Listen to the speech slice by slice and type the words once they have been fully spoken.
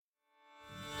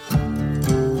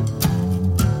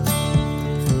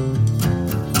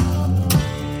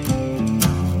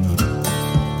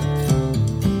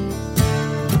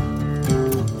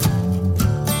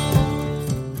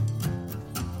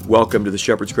Welcome to the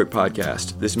Shepherd's Crook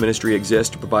Podcast. This ministry exists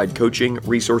to provide coaching,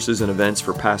 resources, and events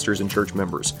for pastors and church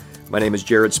members. My name is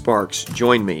Jared Sparks.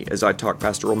 Join me as I talk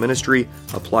pastoral ministry,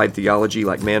 applied theology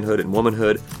like manhood and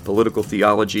womanhood, political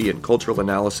theology, and cultural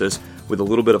analysis with a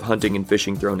little bit of hunting and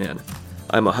fishing thrown in.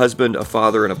 I'm a husband, a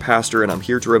father, and a pastor, and I'm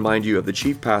here to remind you of the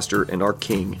chief pastor and our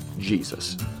King,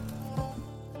 Jesus.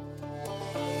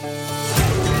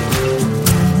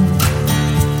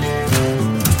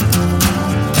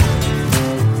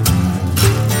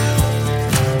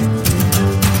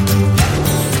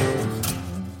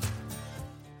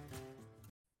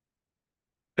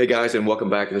 Hey guys, and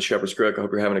welcome back to the Shepherd's Crook. I hope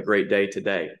you're having a great day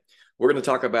today. We're going to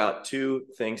talk about two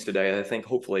things today that I think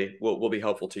hopefully will be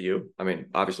helpful to you. I mean,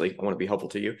 obviously, I want to be helpful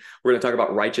to you. We're going to talk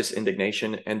about righteous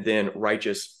indignation and then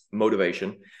righteous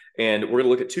motivation. And we're going to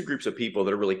look at two groups of people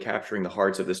that are really capturing the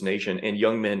hearts of this nation, and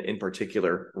young men in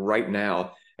particular right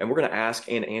now. And we're going to ask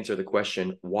and answer the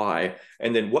question, why?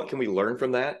 And then what can we learn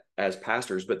from that as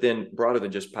pastors, but then broader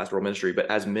than just pastoral ministry, but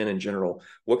as men in general?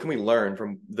 What can we learn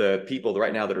from the people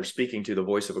right now that are speaking to the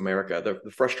voice of America,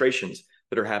 the frustrations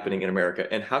that are happening in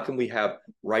America? And how can we have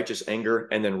righteous anger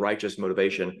and then righteous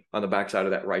motivation on the backside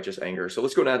of that righteous anger? So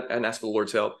let's go down and ask for the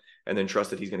Lord's help and then trust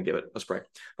that he's going to give it. Let's pray.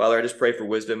 Father, I just pray for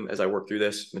wisdom as I work through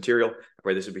this material. I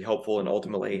pray this would be helpful, and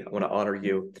ultimately I want to honor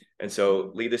you. And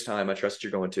so lead this time. I trust that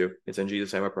you're going to. It's in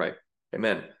Jesus' name I pray.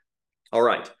 Amen. All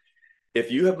right. If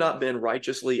you have not been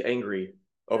righteously angry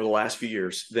over the last few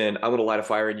years, then I'm going to light a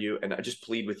fire in you, and I just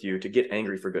plead with you to get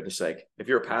angry for goodness sake. If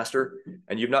you're a pastor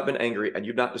and you've not been angry and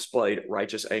you've not displayed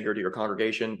righteous anger to your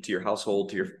congregation, to your household,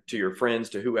 to your friends,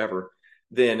 to whoever,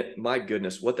 then my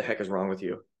goodness, what the heck is wrong with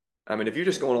you? I mean, if you're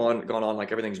just gone on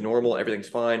like everything's normal, everything's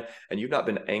fine, and you've not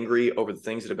been angry over the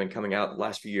things that have been coming out the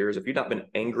last few years, if you've not been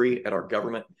angry at our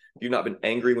government, if you've not been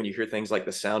angry when you hear things like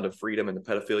the sound of freedom and the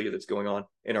pedophilia that's going on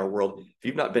in our world, if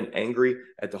you've not been angry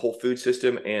at the whole food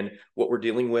system and what we're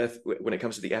dealing with when it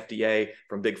comes to the FDA,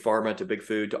 from big pharma to big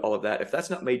food to all of that, if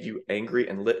that's not made you angry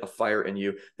and lit a fire in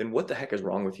you, then what the heck is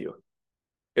wrong with you?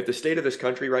 If the state of this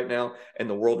country right now and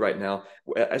the world right now,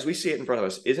 as we see it in front of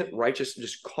us, isn't righteous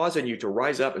just causing you to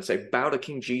rise up and say, bow to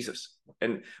King Jesus,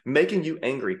 and making you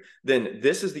angry, then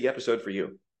this is the episode for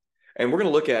you. And we're going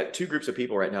to look at two groups of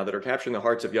people right now that are capturing the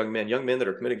hearts of young men that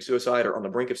are committing suicide or on the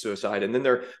brink of suicide. And then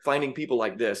they're finding people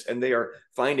like this, and they are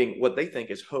finding what they think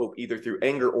is hope, either through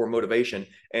anger or motivation.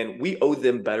 And we owe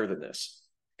them better than this.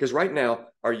 Because right now,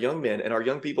 our young men and our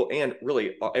young people, and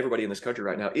really everybody in this country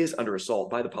right now, is under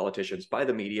assault by the politicians, by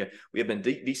the media. We have been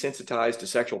desensitized to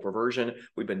sexual perversion.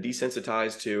 We've been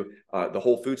desensitized to the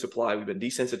whole food supply. We've been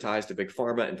desensitized to big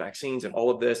pharma and vaccines and all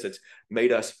of this. It's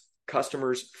made us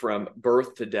customers from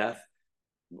birth to death.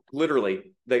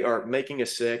 Literally, they are making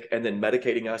us sick and then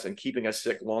medicating us and keeping us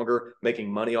sick longer,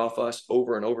 making money off us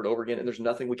over and over and over again. And there's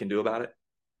nothing we can do about it.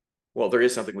 Well, there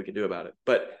is something we can do about it,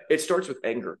 but it starts with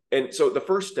anger. And so the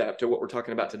first step to what we're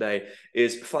talking about today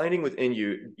is finding within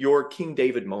you your King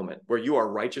David moment where you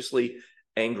are righteously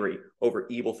angry over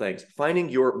evil things. Finding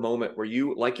your moment where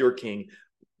you, like your King,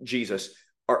 Jesus,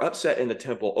 are upset in the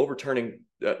temple, overturning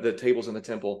the tables in the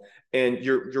temple, and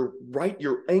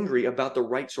you're angry about the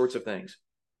right sorts of things.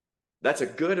 That's a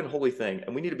good and holy thing,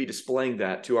 and we need to be displaying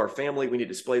that to our family. We need to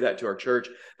display that to our church,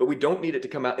 but we don't need it to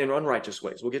come out in unrighteous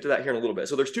ways. We'll get to that here in a little bit.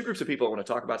 So there's two groups of people I want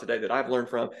to talk about today that I've learned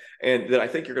from and that I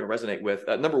think you're going to resonate with.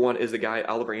 Number one is the guy,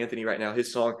 Oliver Anthony, right now.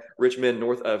 His song, Rich Men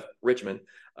North of Richmond,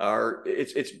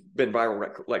 it's been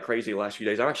viral like crazy the last few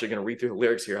days. I'm actually going to read through the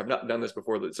lyrics here. I've not done this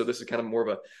before, so this is kind of more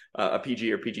of a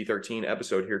PG or PG-13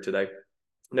 episode here today.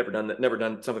 Never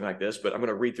done something like this, but I'm going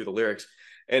to read through the lyrics.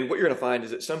 And what you're going to find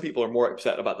is that some people are more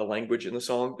upset about the language in the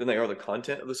song than they are the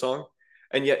content of the song.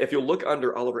 And yet, if you'll look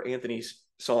under Oliver Anthony's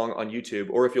song on YouTube,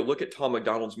 or if you'll look at Tom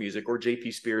MacDonald's music or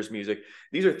J.P. Spears' music,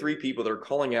 these are three people that are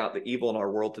calling out the evil in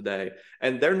our world today.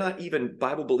 And they're not even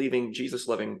Bible-believing,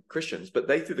 Jesus-loving Christians, but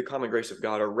they, through the common grace of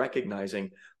God, are recognizing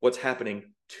what's happening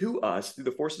to us through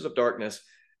the forces of darkness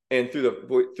and through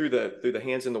the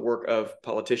hands and the work of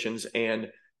politicians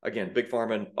and, again, big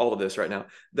pharma and all of this right now,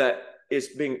 that is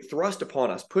being thrust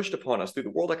upon us, pushed upon us through the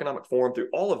World Economic Forum, through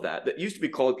all of that used to be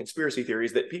called conspiracy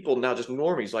theories, that people now, just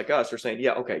normies like us, are saying,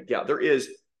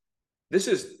 this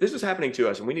is happening to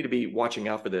us, and we need to be watching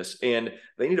out for this. And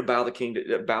they need to bow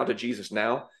to Jesus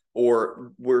now,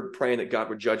 or we're praying that God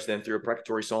would judge them through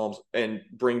imprecatory psalms and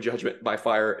bring judgment by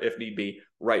fire if need be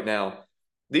right now.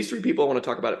 These three people I want to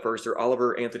talk about at first are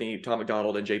Oliver Anthony, Tom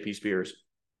MacDonald, and J.P. Spears.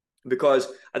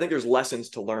 Because I think there's lessons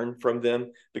to learn from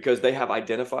them, because they have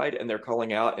identified and they're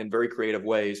calling out in very creative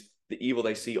ways the evil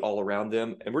they see all around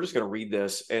them. And we're just going to read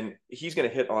this, and he's going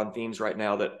to hit on themes right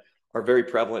now that are very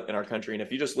prevalent in our country. And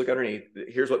if you just look underneath,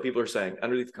 here's what people are saying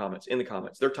underneath the comments, in the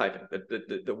comments, they're typing.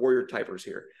 The warrior typers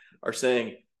here are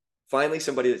saying, finally,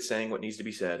 somebody that's saying what needs to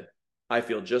be said. I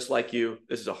feel just like you.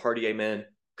 This is a hearty amen,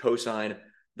 cosign.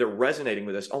 They're resonating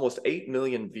with us. Almost 8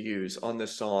 million views on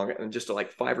this song in just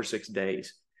like 5 or 6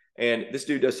 days. And this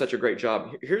dude does such a great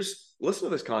job. Listen to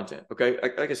this content, okay?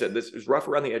 Like I said, this is rough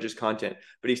around the edges content,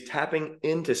 but he's tapping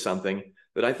into something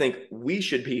that I think we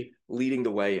should be leading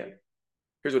the way in.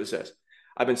 Here's what it says.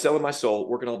 I've been selling my soul,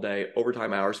 working all day,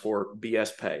 overtime hours for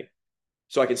BS pay.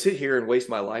 So I can sit here and waste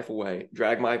my life away,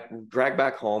 drag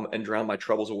back home and drown my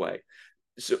troubles away.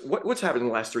 So what's happened in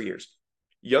the last 3 years?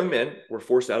 Young men were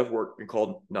forced out of work and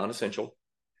called non-essential,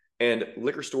 and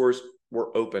liquor stores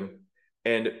were open,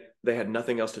 and they had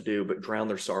nothing else to do but drown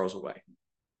their sorrows away.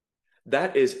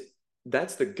 That's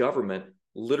the government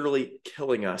literally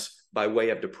killing us by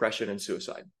way of depression and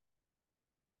suicide.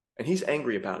 And he's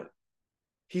angry about it.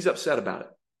 He's upset about it.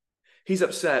 He's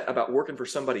upset about working for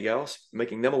somebody else,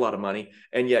 making them a lot of money,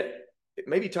 and yet it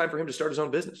may be time for him to start his own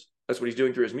business. That's what he's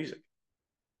doing through his music.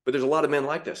 But there's a lot of men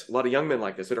like this, a lot of young men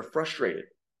like this that are frustrated.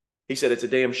 He said, it's a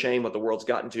damn shame what the world's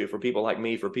gotten to for people like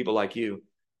me, for people like you.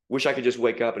 Wish I could just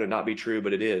wake up and it not be true,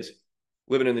 but it is.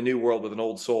 Living in the new world with an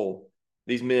old soul.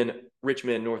 These men, rich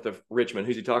men north of Richmond,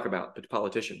 who's he talk about? But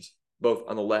politicians, both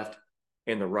on the left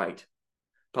and the right.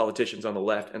 Politicians on the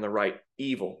left and the right,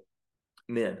 evil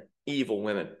men, evil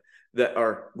women that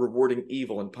are rewarding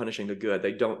evil and punishing the good.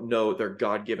 They don't know their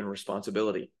God-given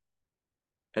responsibility.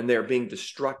 And they're being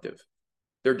destructive.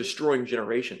 They're destroying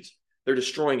generations. They're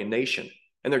destroying a nation.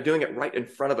 And they're doing it right in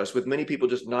front of us with many people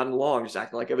just nodding along, just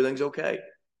acting like everything's okay.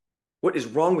 What is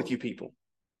wrong with you people?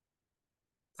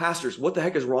 Pastors, what the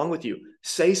heck is wrong with you?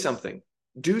 Say something.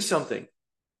 Do something.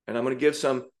 And I'm going to give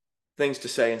some things to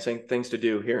say and things to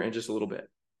do here in just a little bit.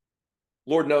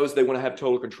 Lord knows they want to have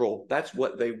total control. That's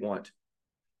what they want.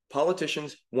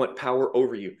 Politicians want power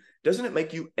over you. Doesn't it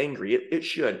make you angry? It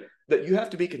should. That you have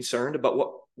to be concerned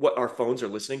about what our phones are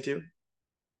listening to.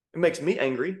 It makes me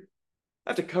angry. I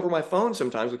have to cover my phone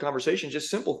sometimes with conversations, just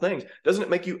simple things. Doesn't it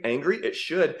make you angry? It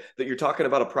should, that you're talking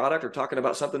about a product or talking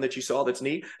about something that you saw that's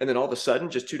neat, and then all of a sudden,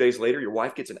 just 2 days later, your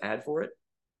wife gets an ad for it.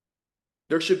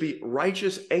 There should be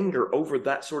righteous anger over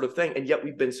that sort of thing, and yet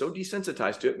we've been so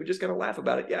desensitized to it, we just kind of laugh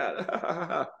about it.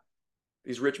 Yeah,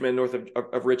 these rich men north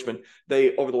of Richmond,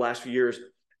 they, over the last few years,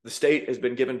 the state has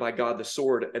been given by God the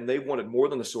sword, and they wanted more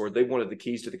than the sword. They wanted the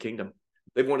keys to the kingdom.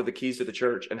 They wanted the keys to the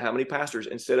church. And how many pastors,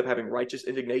 instead of having righteous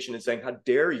indignation and saying, how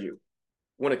dare you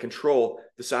want to control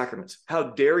the sacraments? How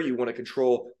dare you want to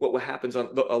control what happens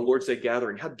on a Lord's Day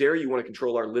gathering? How dare you want to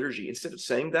control our liturgy? Instead of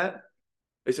saying that,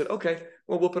 they said, okay,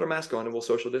 well, we'll put a mask on and we'll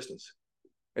social distance.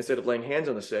 Instead of laying hands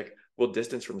on the sick, we'll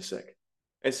distance from the sick.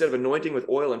 Instead of anointing with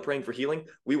oil and praying for healing,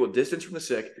 we will distance from the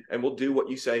sick and we'll do what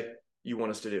you say you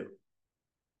want us to do.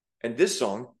 And this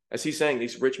song, as he's saying,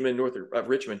 these rich men north of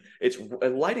Richmond, it's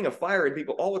lighting a fire in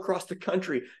people all across the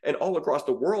country and all across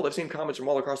the world. I've seen comments from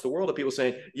all across the world of people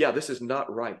saying, yeah, this is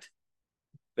not right.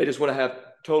 They just want to have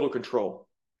total control.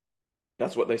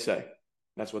 That's what they say.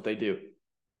 That's what they do.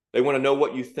 They want to know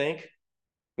what you think,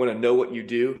 want to know what you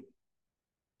do.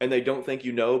 And they don't think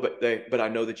you know, but I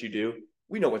know that you do.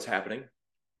 We know what's happening.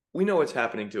 We know what's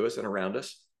happening to us and around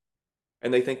us.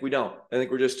 And they think we don't. They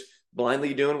think we're just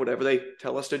blindly doing whatever they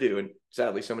tell us to do. And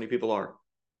sadly, so many people are.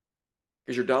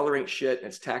 Because your dollar ain't shit and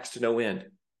it's taxed to no end.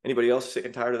 Anybody else sick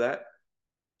and tired of that?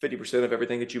 50% of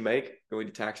everything that you make going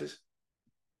to taxes?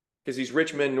 Because these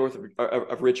rich men north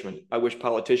of Richmond, I wish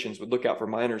politicians would look out for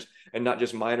minors and not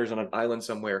just minors on an island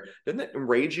somewhere. Doesn't that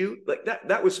enrage you? Like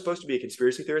that was supposed to be a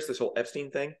conspiracy theorist, this whole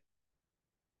Epstein thing.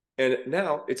 And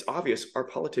now it's obvious our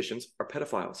politicians are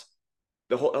pedophiles.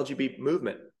 The whole LGBT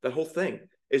movement, that whole thing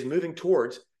is moving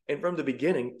towards, and from the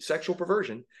beginning, sexual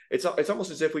perversion. It's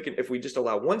almost as if we just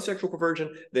allow one sexual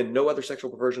perversion, then no other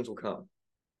sexual perversions will come.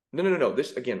 No.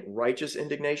 This, again, righteous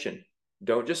indignation.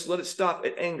 Don't just let it stop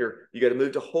at anger. You got to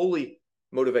move to holy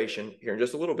motivation here in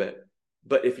just a little bit.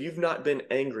 But if you've not been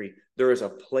angry, there is a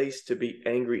place to be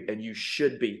angry, and you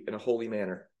should be in a holy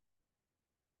manner.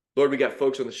 Lord, we got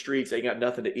folks on the streets, they ain't got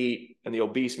nothing to eat, and the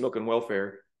obese milking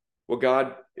welfare. Well,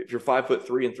 God, if you're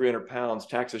 5'3" and 300 pounds,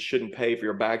 taxes shouldn't pay for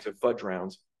your bags of fudge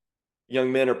rounds.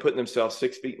 Young men are putting themselves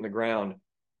 6 feet in the ground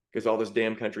because all this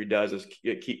damn country does is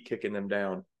keep kicking them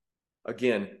down.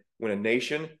 Again,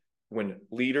 when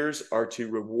leaders are to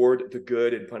reward the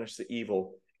good and punish the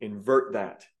evil, invert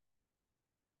that.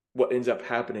 What ends up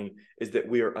happening is that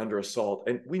we are under assault,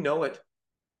 and we know it.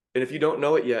 And if you don't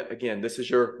know it yet, again, this is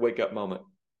your wake-up moment.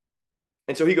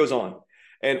 And so he goes on.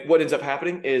 And what ends up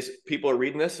happening is people are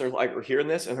reading this, or hearing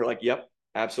this, and they're like, yep,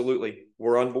 Absolutely.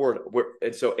 We're on board.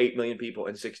 And so 8 million people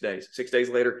in 6 days. 6 days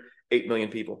later, 8 million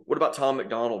people. What about Tom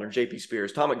MacDonald or JP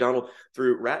Spears? Tom MacDonald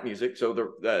through rap music. So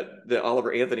the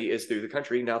Oliver Anthony is through the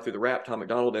country, now through the rap. Tom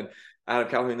MacDonald and Adam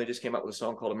Calhoun, they just came out with a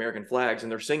song called American Flags,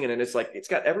 and they're singing, and it's like, it's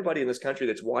got everybody in this country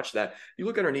that's watched that. You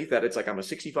look underneath that, it's like, I'm a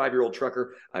 65-year-old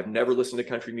trucker. I've never listened to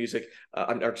country music.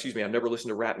 I've never listened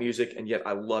to rap music, and yet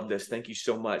I love this. Thank you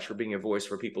so much for being a voice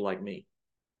for people like me.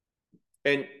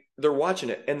 And they're watching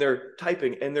it, and they're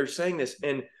typing, and they're saying this,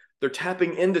 and they're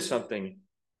tapping into something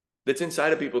that's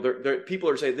inside of people. People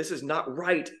are saying, this is not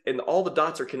right. And all the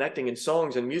dots are connecting in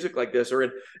songs and music like this, or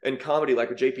in comedy, like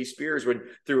with JP Spears, when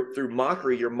through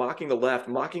mockery, you're mocking the left,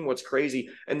 mocking what's crazy.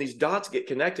 And these dots get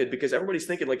connected because everybody's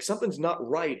thinking like something's not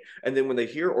right. And then when they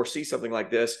hear or see something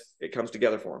like this, it comes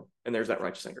together for them. And there's that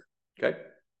righteous anger. Okay.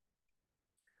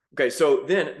 So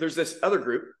then there's this other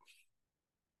group.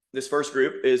 This first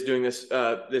group is doing this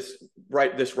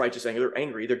righteous anger. They're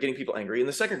angry. They're getting people angry. And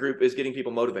the second group is getting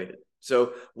people motivated.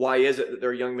 So why is it that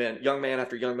they're young man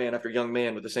after young man after young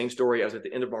man with the same story? I was at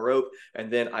the end of my rope,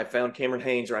 and then I found Cameron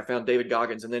Haynes, or I found David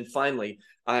Goggins, and then finally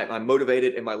I'm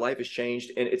motivated and my life has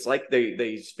changed. And it's like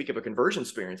they speak of a conversion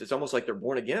experience. It's almost like they're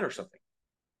born again or something.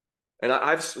 And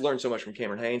I've learned so much from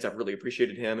Cameron Haynes. I've really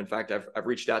appreciated him. In fact, I've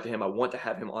reached out to him. I want to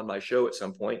have him on my show at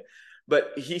some point. But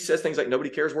he says things like,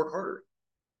 nobody cares, work harder.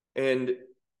 And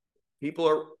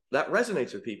that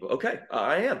resonates with people. Okay,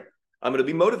 I'm going to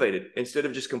be motivated. Instead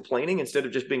of just complaining, instead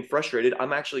of just being frustrated,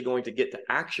 I'm actually going to get to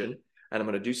action, and I'm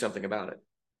going to do something about it.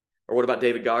 Or what about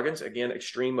David Goggins? Again,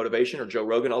 extreme motivation. Or Joe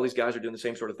Rogan. All these guys are doing the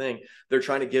same sort of thing. They're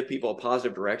trying to give people a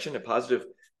positive direction, a positive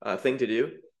thing to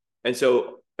do. And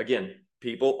so, again,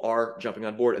 people are jumping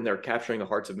on board, and they're capturing the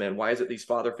hearts of men. Why is it these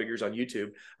father figures on YouTube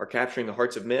are capturing the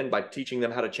hearts of men by teaching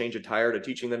them how to change a tire, to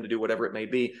teaching them to do whatever it may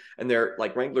be? And they're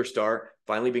like Wrangler Star,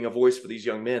 finally being a voice for these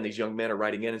young men. These young men are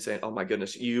writing in and saying, oh my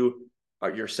goodness, you're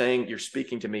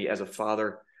speaking to me as a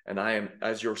father, and I am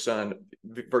as your son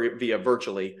via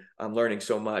virtually. I'm learning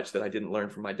so much that I didn't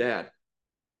learn from my dad.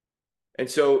 And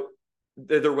so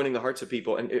they're winning the hearts of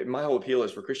people. And my whole appeal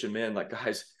is for Christian men, like,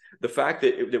 guys, the fact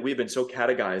that we've been so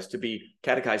catechized to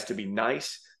be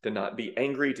nice, to not be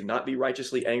angry, to not be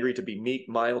righteously angry, to be meek,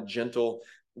 mild, gentle.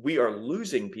 We are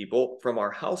losing people from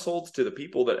our households to the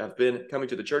people that have been coming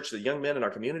to the church, to the young men in our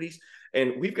communities.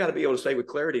 And we've got to be able to say with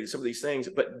clarity some of these things,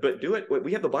 but do it.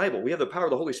 We have the Bible. We have the power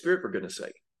of the Holy Spirit, for goodness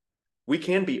sake. We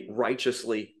can be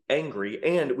righteously angry,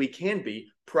 and we can be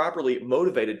properly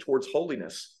motivated towards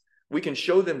holiness. We can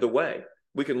show them the way.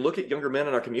 We can look at younger men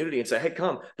in our community and say, hey,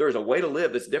 come, there is a way to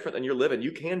live that's different than you're living.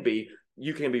 You can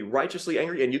be righteously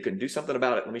angry, and you can do something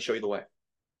about it. Let me show you the way.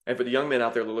 And for the young men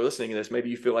out there that are listening to this, maybe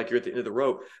you feel like you're at the end of the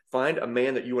rope. Find a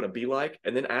man that you want to be like,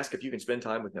 and then ask if you can spend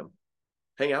time with him.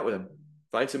 Hang out with him.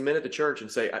 Find some men at the church and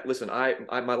say, listen, my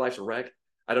life's a wreck.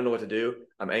 I don't know what to do.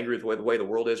 I'm angry with the way the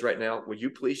world is right now. Would you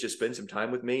please just spend some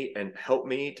time with me and help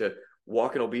me to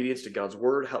walk in obedience to God's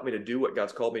word? Help me to do what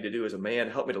God's called me to do as a man.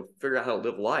 Help me to figure out how to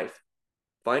live life.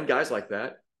 Find guys like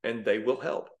that, and they will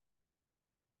help.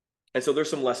 And so there's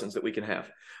some lessons that we can have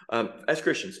as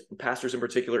Christians, pastors in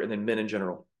particular, and then men in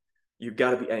general. You've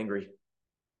got to be angry.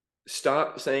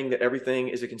 Stop saying that everything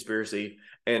is a conspiracy,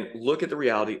 and look at the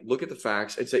reality, look at the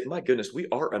facts, and say, my goodness, we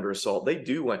are under assault. They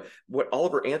do want what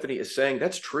Oliver Anthony is saying.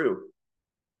 That's true.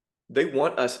 They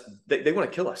want us. They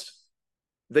want to kill us.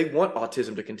 They want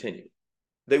autism to continue.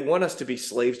 They want us to be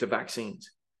slaves to vaccines.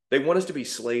 They want us to be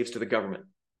slaves to the government.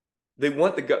 They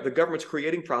want the government's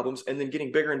creating problems and then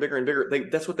getting bigger and bigger and bigger.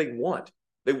 That's what they want.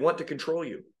 They want to control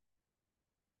you.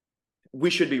 We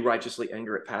should be righteously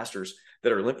angry at pastors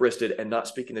that are limp-wristed and not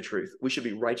speaking the truth. We should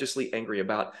be righteously angry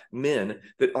about men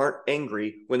that aren't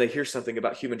angry when they hear something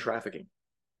about human trafficking.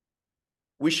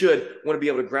 We should want to be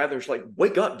able to grab them and like,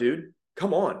 wake up, dude.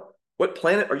 Come on. What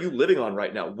planet are you living on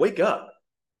right now? Wake up.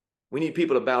 We need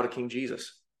people to bow to King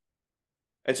Jesus.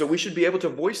 And so we should be able to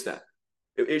voice that.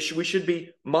 We should be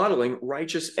modeling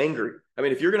righteous anger. I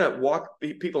mean, if you're going to walk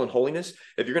people in holiness,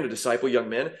 if you're going to disciple young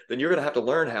men, then you're going to have to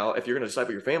learn how, if you're going to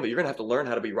disciple your family, you're going to have to learn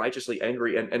how to be righteously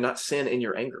angry and not sin in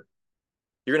your anger.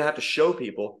 You're going to have to show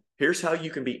people, here's how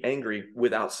you can be angry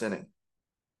without sinning.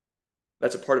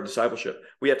 That's a part of discipleship.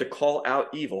 We have to call out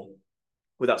evil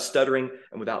without stuttering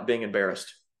and without being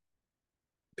embarrassed.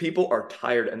 People are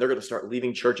tired, and they're going to start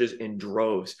leaving churches in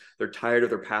droves. They're tired of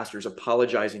their pastors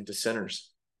apologizing to sinners.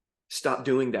 Stop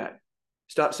doing that.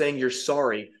 Stop saying you're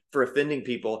sorry for offending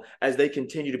people as they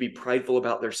continue to be prideful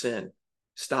about their sin.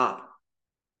 Stop.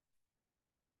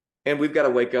 And we've got to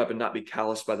wake up and not be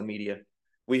calloused by the media.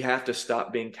 We have to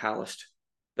stop being calloused.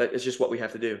 That is just what we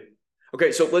have to do.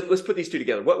 Okay, so let's put these two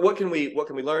together. What can we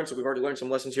learn? So we've already learned some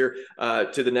lessons here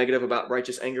to the negative about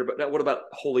righteous anger, but now what about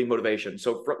holy motivation?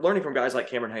 So learning from guys like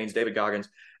Cameron Haynes, David Goggins,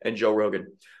 and Joe Rogan,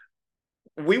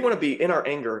 we want to be in our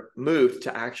anger moved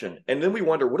to action, and then we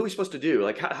wonder, what are we supposed to do?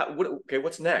 Like,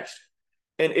 what's next?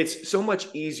 And it's so much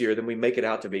easier than we make it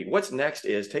out to be. What's next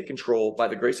is take control by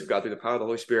the grace of God through the power of the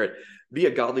Holy Spirit. Be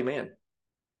a godly man.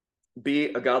 Be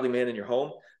a godly man in your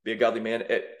home. Be a godly man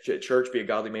at church. Be a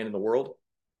godly man in the world.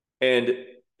 And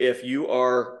if you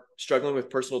are struggling with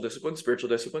personal disciplines, spiritual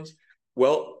disciplines,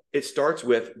 well, it starts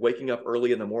with waking up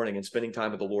early in the morning and spending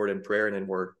time with the Lord in prayer and in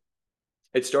word.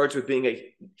 It starts with being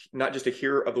not just a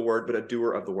hearer of the word, but a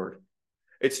doer of the word.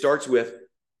 It starts with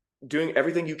doing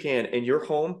everything you can in your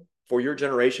home for your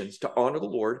generations to honor the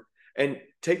Lord and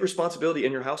take responsibility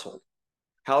in your household.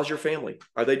 How's your family?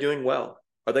 Are they doing well?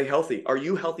 Are they healthy? Are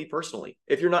you healthy personally?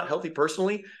 If you're not healthy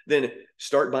personally, then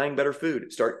start buying better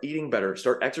food, start eating better,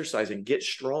 start exercising, get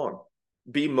strong,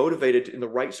 be motivated in the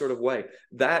right sort of way.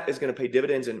 That is going to pay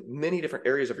dividends in many different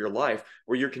areas of your life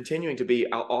where you're continuing to be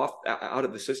out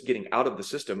of the system, getting out of the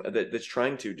system that's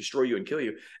trying to destroy you and kill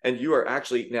you. And you are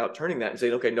actually now turning that and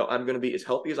saying, okay, no, I'm going to be as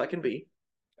healthy as I can be.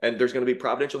 And there's going to be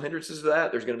providential hindrances to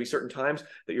that. There's going to be certain times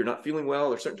that you're not feeling well.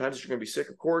 There's certain times that you're going to be sick,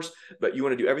 of course, but you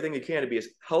want to do everything you can to be as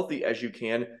healthy as you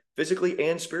can, physically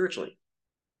and spiritually.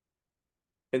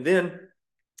 And then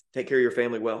take care of your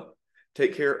family well.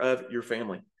 Take care of your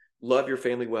family. Love your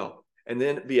family well. And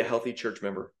then be a healthy church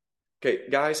member. Okay,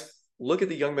 guys, look at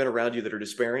the young men around you that are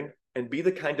despairing and be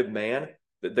the kind of man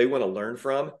that they want to learn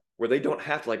from, where they don't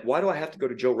have to, like, why do I have to go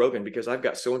to Joe Rogan because I've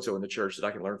got so-and-so in the church that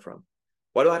I can learn from?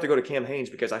 Why do I have to go to Cam Haynes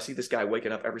because I see this guy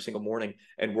waking up every single morning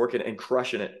and working and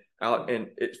crushing it out and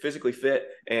it's physically fit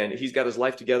and he's got his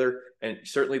life together, and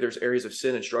certainly there's areas of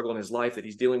sin and struggle in his life that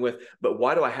he's dealing with, but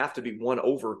why do I have to be won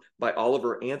over by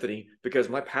Oliver Anthony because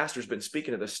my pastor's been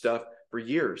speaking of this stuff for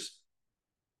years?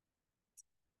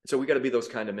 So we got to be those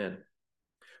kind of men.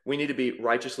 We need to be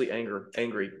righteously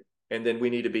angry, and then we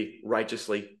need to be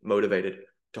righteously motivated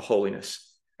to holiness.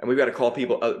 And we've got to call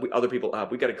other people up.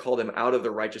 We've got to call them out of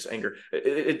their righteous anger.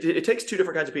 It takes two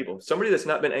different kinds of people. Somebody that's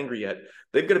not been angry yet,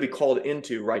 they've got to be called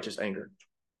into righteous anger.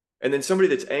 And then somebody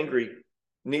that's angry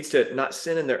needs to not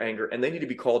sin in their anger, and they need to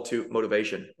be called to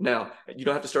motivation. Now, you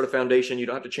don't have to start a foundation. You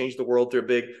don't have to change the world through a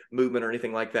big movement or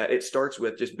anything like that. It starts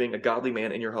with just being a godly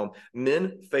man in your home.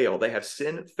 Men fail. They have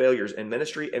sin failures in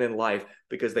ministry and in life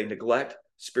because they neglect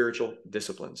spiritual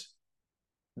disciplines.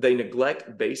 They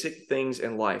neglect basic things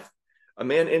in life. A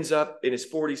man ends up in his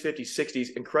 40s, 50s,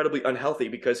 60s, incredibly unhealthy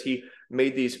because he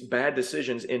made these bad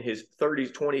decisions in his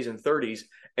 30s, 20s, and 30s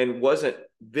and wasn't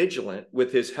vigilant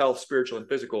with his health, spiritual and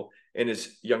physical, in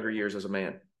his younger years as a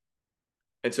man.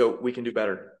 And so we can do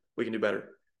better. We can do better.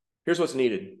 Here's what's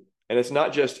needed. And it's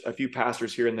not just a few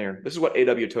pastors here and there. This is what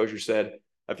A.W. Tozer said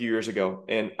a few years ago.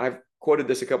 And I've quoted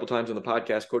this a couple times on the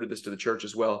podcast, quoted this to the church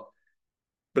as well.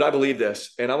 But I believe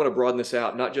this, and I want to broaden this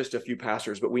out, not just a few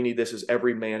pastors, but we need this as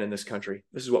every man in this country.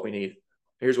 This is what we need.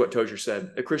 Here's what Tozer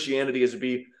said. That Christianity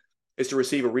is to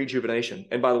receive a rejuvenation.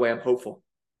 And by the way, I'm hopeful.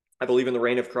 I believe in the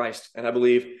reign of Christ, and I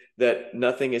believe that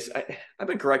nothing is. I've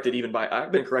been corrected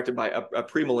by a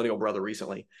premillennial brother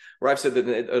recently, where I've said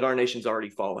that our nation's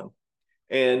already fallen,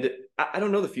 and I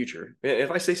don't know the future.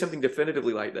 If I say something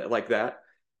definitively like that,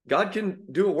 God can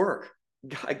do a work.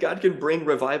 God can bring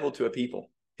revival to a people.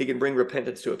 He can bring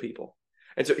repentance to a people.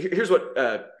 And so here's what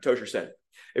Tozer said.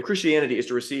 If Christianity is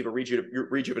to receive a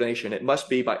rejuvenation, it must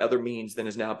be by other means than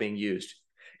is now being used.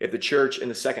 If the church in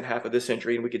the second half of this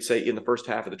century, and we could say in the first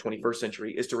half of the 21st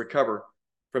century, is to recover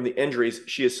from the injuries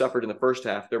she has suffered in the first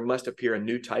half, there must appear a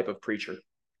new type of preacher.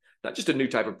 Not just a new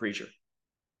type of preacher,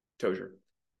 Tozer,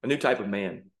 a new type of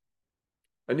man,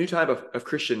 a new type of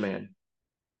Christian man,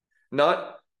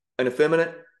 not an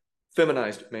effeminate,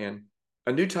 feminized man,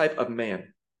 a new type of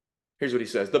man. Here's what he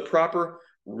says. The proper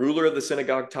ruler of the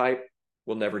synagogue type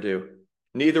will never do.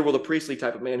 Neither will the priestly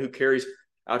type of man who carries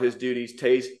out his duties,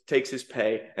 takes his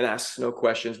pay, and asks no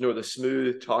questions, nor the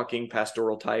smooth talking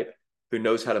pastoral type who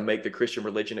knows how to make the Christian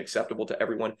religion acceptable to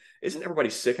everyone. Isn't everybody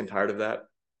sick and tired of that?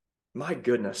 My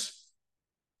goodness.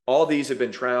 All these have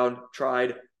been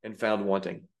tried and found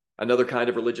wanting. Another kind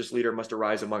of religious leader must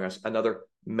arise among us. Another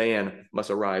man must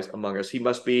arise among us. He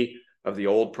must be of the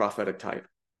old prophetic type.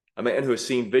 A man who has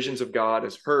seen visions of God,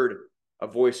 has heard a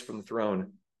voice from the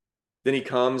throne. Then he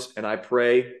comes and I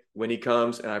pray. When he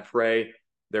comes and I pray,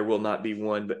 there will not be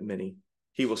one but many.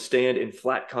 He will stand in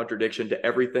flat contradiction to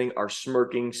everything our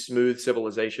smirking, smooth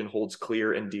civilization holds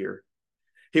clear and dear.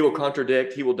 He will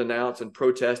contradict, he will denounce and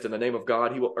protest in the name of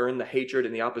God. He will earn the hatred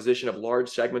and the opposition of large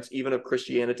segments, even of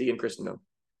Christianity and Christendom.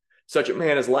 Such a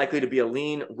man is likely to be a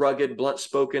lean, rugged,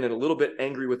 blunt-spoken, and a little bit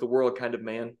angry with the world kind of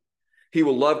man. He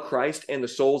will love Christ and the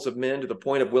souls of men to the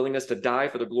point of willingness to die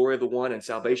for the glory of the one and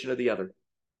salvation of the other.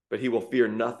 But he will fear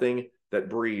nothing that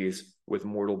breathes with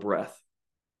mortal breath.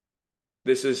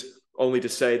 This is only to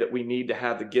say that we need to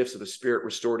have the gifts of the Spirit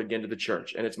restored again to the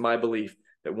church. And it's my belief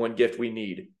that one gift we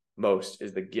need most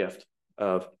is the gift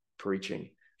of preaching.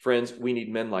 Friends, we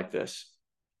need men like this.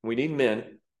 We need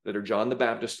men that are John the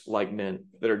Baptist like men,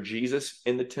 that are Jesus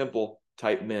in the temple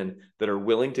type men, that are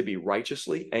willing to be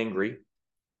righteously angry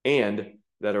and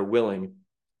that are willing,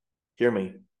 hear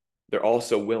me, they're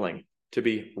also willing to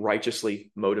be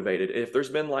righteously motivated. If there's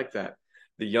men like that,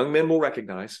 the young men will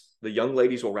recognize, the young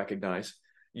ladies will recognize,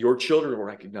 your children will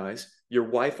recognize, your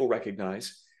wife will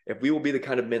recognize, if we will be the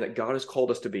kind of men that God has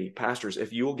called us to be, pastors,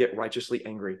 if you will get righteously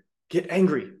angry, get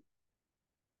angry,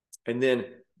 and then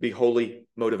be wholly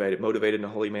motivated in a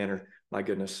holy manner. My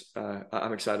goodness,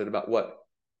 I'm excited about what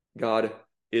God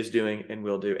is doing and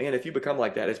will do. And if you become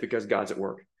like that, it's because God's at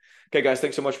work. Okay, guys,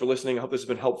 thanks so much for listening. I hope this has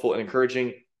been helpful and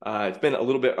encouraging. It's been a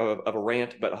little bit of a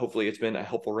rant, but hopefully it's been a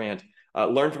helpful rant.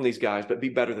 Learn from these guys, but be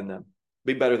better than them.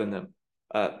 Be better than them.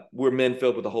 We're men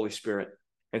filled with the Holy Spirit.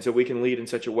 And so we can lead in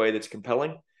such a way that's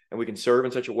compelling, and we can serve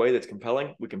in such a way that's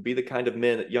compelling. We can be the kind of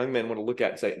men that young men want to look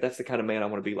at and say, that's the kind of man I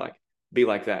want to be like. Be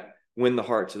like that. Win the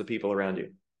hearts of the people around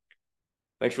you.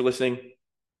 Thanks for listening.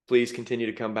 Please continue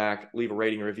to come back, leave a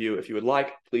rating and review. If you would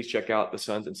like, please check out the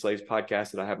Sons and Slaves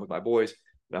podcast that I have with my boys.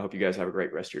 And I hope you guys have a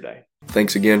great rest of your day.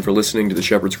 Thanks again for listening to the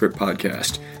Shepherd's Crook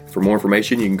podcast. For more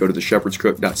information, you can go to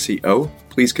theshepherdscrook.co.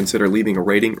 Please consider leaving a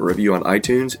rating or review on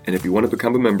iTunes. And if you want to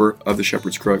become a member of the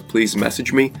Shepherd's Crook, please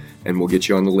message me and we'll get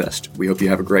you on the list. We hope you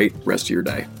have a great rest of your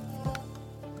day.